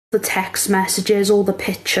the text messages, all the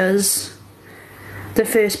pictures. The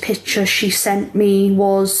first picture she sent me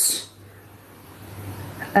was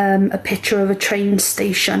a picture of a train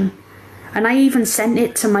station, and I even sent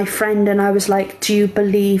it to my friend and I was like, do you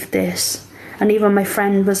believe this? And even my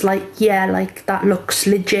friend was like, yeah, like that looks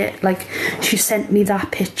legit. Like, she sent me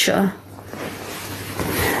that picture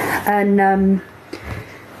and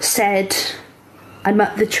said, I'm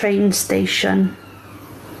at the train station.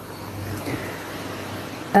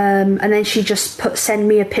 And then she just send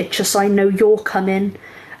me a picture so I know you're coming,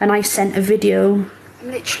 and I sent a video.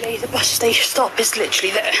 Literally, the bus station stop is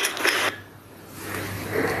literally there.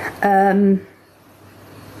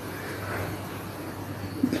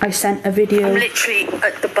 I sent a video. I'm literally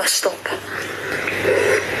at the bus stop.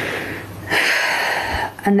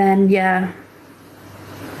 And then, yeah.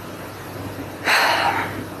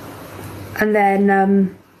 And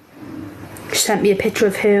then, she sent me a picture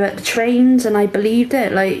of her at the trains, and I believed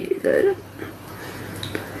it, like.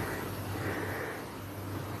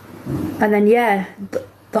 And then, yeah,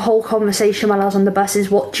 the whole conversation while I was on the bus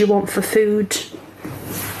is, what do you want for food?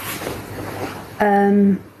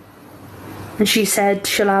 And she said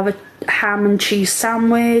she'll have a ham and cheese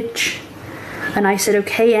sandwich. And I said,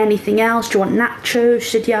 okay, anything else? Do you want nachos? She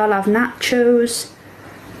said, yeah, I'll have nachos.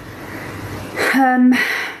 And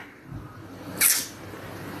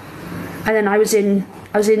then I was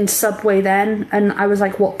in Subway then, and I was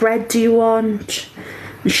like, what bread do you want?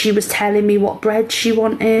 And she was telling me what bread she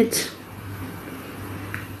wanted.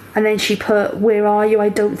 And then she put, where are you? I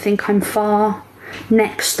don't think I'm far.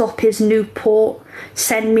 Next stop is Newport.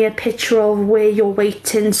 Send me a picture of where you're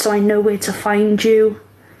waiting so I know where to find you.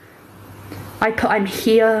 I put, I'm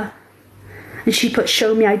here. And she put,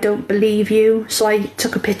 show me I don't believe you. So I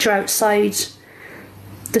took a picture outside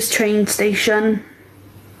this train station.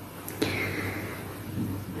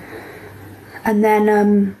 And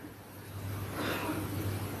then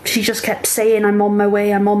she just kept saying, I'm on my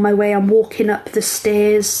way, I'm on my way, I'm walking up the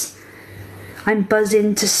stairs, I'm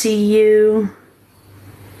buzzing to see you.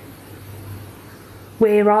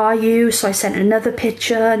 Where are you? So I sent another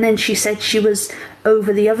picture, and then she said she was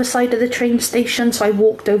over the other side of the train station, so I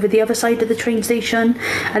walked over the other side of the train station,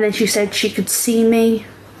 and then she said she could see me.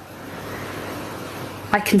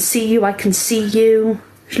 I can see you, I can see you.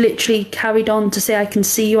 She literally carried on to say, I can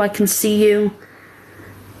see you, I can see you.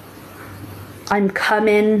 I'm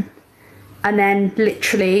coming. And then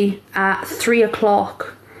literally at 3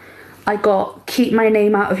 o'clock, I got, keep my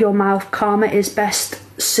name out of your mouth, karma is best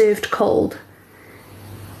served cold.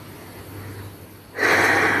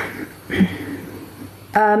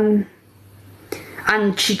 And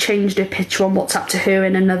she changed her picture on WhatsApp to her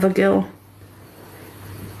and another girl.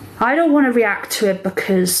 I don't want to react to it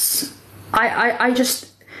because I just,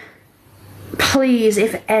 please,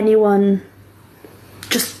 if anyone,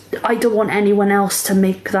 just, I don't want anyone else to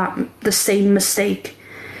make the same mistake.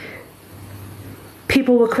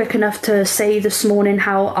 People were quick enough to say this morning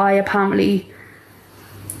how I apparently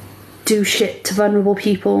do shit to vulnerable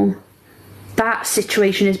people. That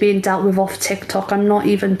situation is being dealt with off TikTok. I'm not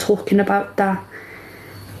even talking about that.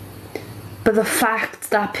 But the fact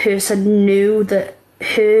that person knew that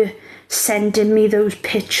her sending me those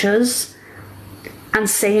pictures and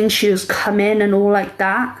saying she was coming and all like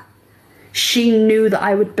that, she knew that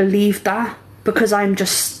I would believe that because I'm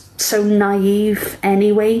just so naive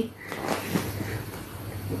anyway.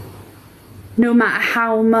 No matter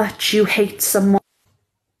how much you hate someone,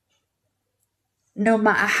 no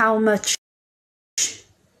matter how much,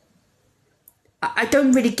 I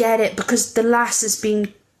don't really get it, because the lass has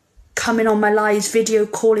been coming on my lives, video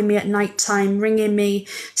calling me at night time, ringing me,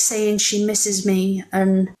 saying she misses me,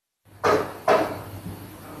 and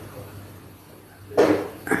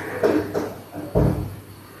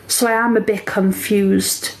so I am a bit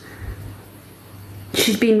confused.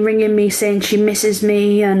 She's been ringing me saying she misses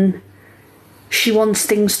me and she wants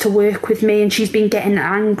things to work with me, and she's been getting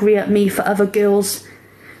angry at me for other girls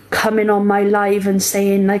coming on my live and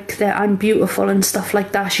saying like that I'm beautiful and stuff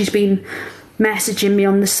like that. She's been messaging me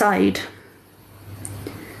on the side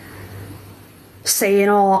saying,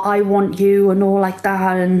 oh, I want you and all like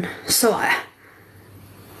that. And so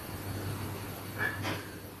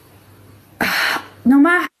no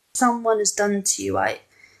matter what someone has done to you, I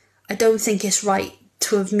don't think it's right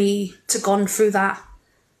to have me to gone through that.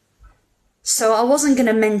 So I wasn't going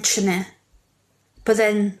to mention it, but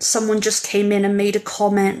then someone just came in and made a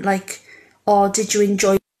comment like, oh, did you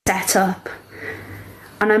enjoy the setup?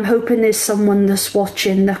 And I'm hoping there's someone that's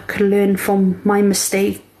watching that can learn from my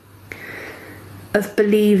mistake of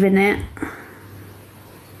believing it,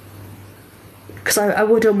 because I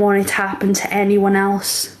wouldn't want it to happen to anyone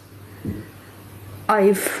else.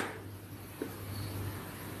 I've,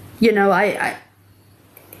 you know,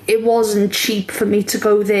 it wasn't cheap for me to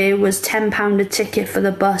go there. It was £10 a ticket for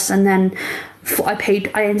the bus, and then I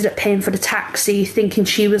ended up paying for the taxi thinking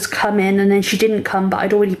she was coming, and then she didn't come, but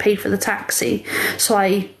I'd already paid for the taxi. So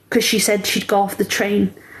because she said she'd go off the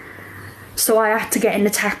train. So I had to get in the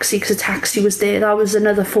taxi because the taxi was there. That was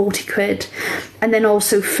another 40 quid. And then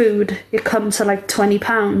also food, it comes to like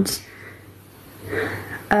 £20.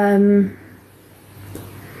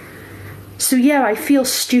 So yeah, I feel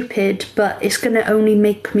stupid, but it's going to only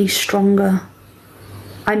make me stronger.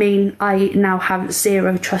 I mean, I now have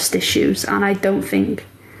 0 trust issues, and I don't think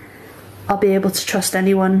I'll be able to trust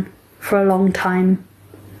anyone for a long time.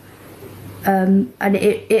 And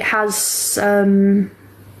it has,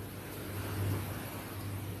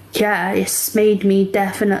 yeah, it's made me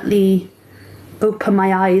definitely open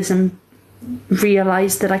my eyes and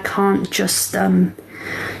realise that I can't just,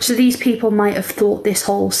 so these people might have thought this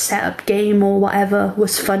whole setup game or whatever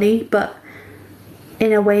was funny, but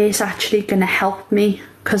in a way it's actually going to help me,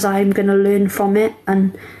 because I'm going to learn from it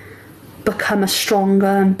and become a stronger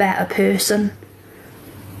and better person.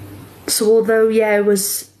 So although, yeah, it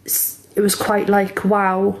was quite like,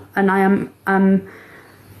 wow, and I'm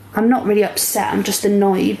not really upset, I'm just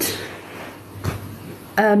annoyed.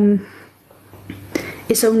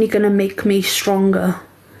 It's only going to make me stronger,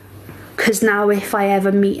 because now if I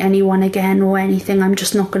ever meet anyone again or anything, I'm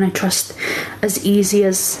just not going to trust as easy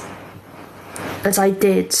as I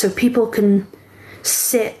did. So people can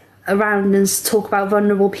sit around and talk about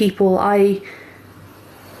vulnerable people. I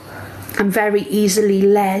am very easily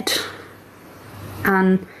led,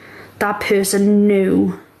 and that person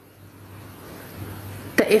knew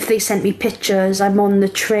that if they sent me pictures, I'm on the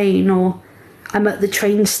train or I'm at the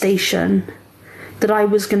train station, that I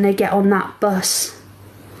was going to get on that bus.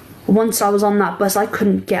 Once I was on that bus, I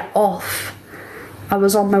couldn't get off. I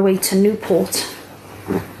was on my way to Newport.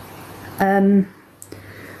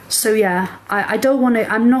 So yeah, I don't want to,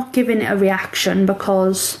 I'm not giving it a reaction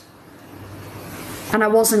because, and I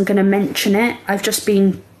wasn't going to mention it, I've just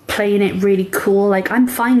been playing it really cool, like, I'm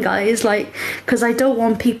fine guys, like, because I don't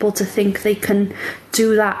want people to think they can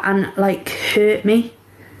do that and like hurt me.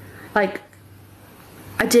 Like,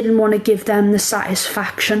 I didn't want to give them the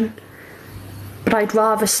satisfaction, but I'd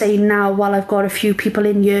rather say now while I've got a few people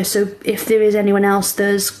in here, so if there is anyone else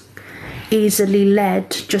that's easily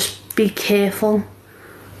led, just be careful.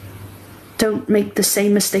 Don't make the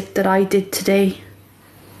same mistake that I did today.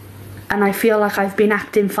 And I feel like I've been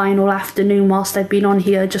acting fine all afternoon whilst I've been on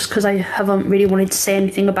here, just because I haven't really wanted to say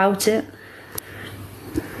anything about it.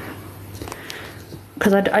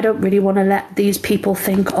 Because I don't really want to let these people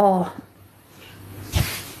think, oh,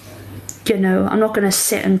 you know, I'm not going to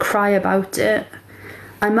sit and cry about it.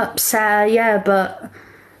 I'm upset, yeah, but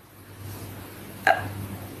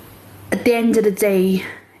at the end of the day,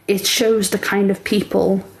 it shows the kind of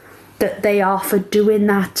people that they are for doing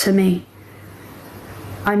that to me.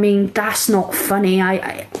 I mean, that's not funny.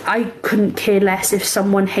 I couldn't care less if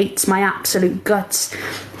someone hates my absolute guts,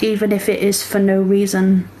 even if it is for no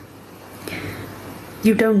reason.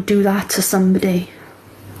 You don't do that to somebody.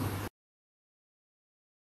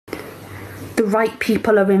 The right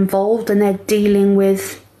people are involved and they're dealing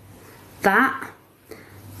with that.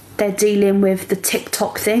 They're dealing with the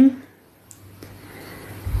TikTok thing.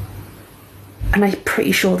 And I'm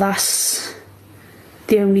pretty sure that's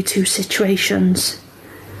the only 2 situations.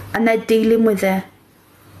 And they're dealing with it.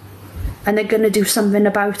 And they're going to do something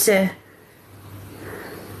about it.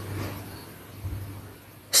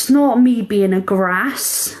 It's not me being a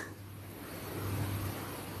grass.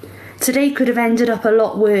 Today could have ended up a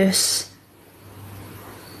lot worse.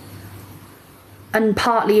 And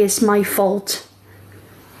partly it's my fault.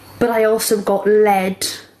 But I also got led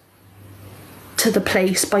to the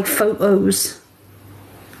place by photos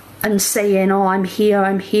and saying, oh, I'm here,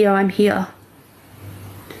 I'm here, I'm here.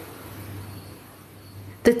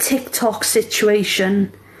 The TikTok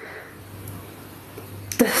situation,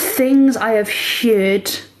 the things I have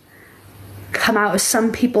heard come out of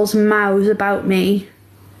some people's mouths about me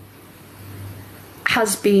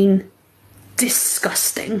has been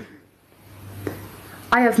disgusting.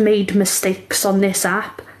 I have made mistakes on this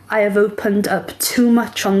app. I have opened up too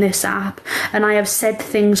much on this app, and I have said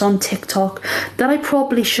things on TikTok that I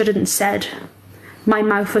probably shouldn't have said. My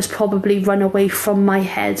mouth has probably run away from my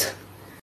head.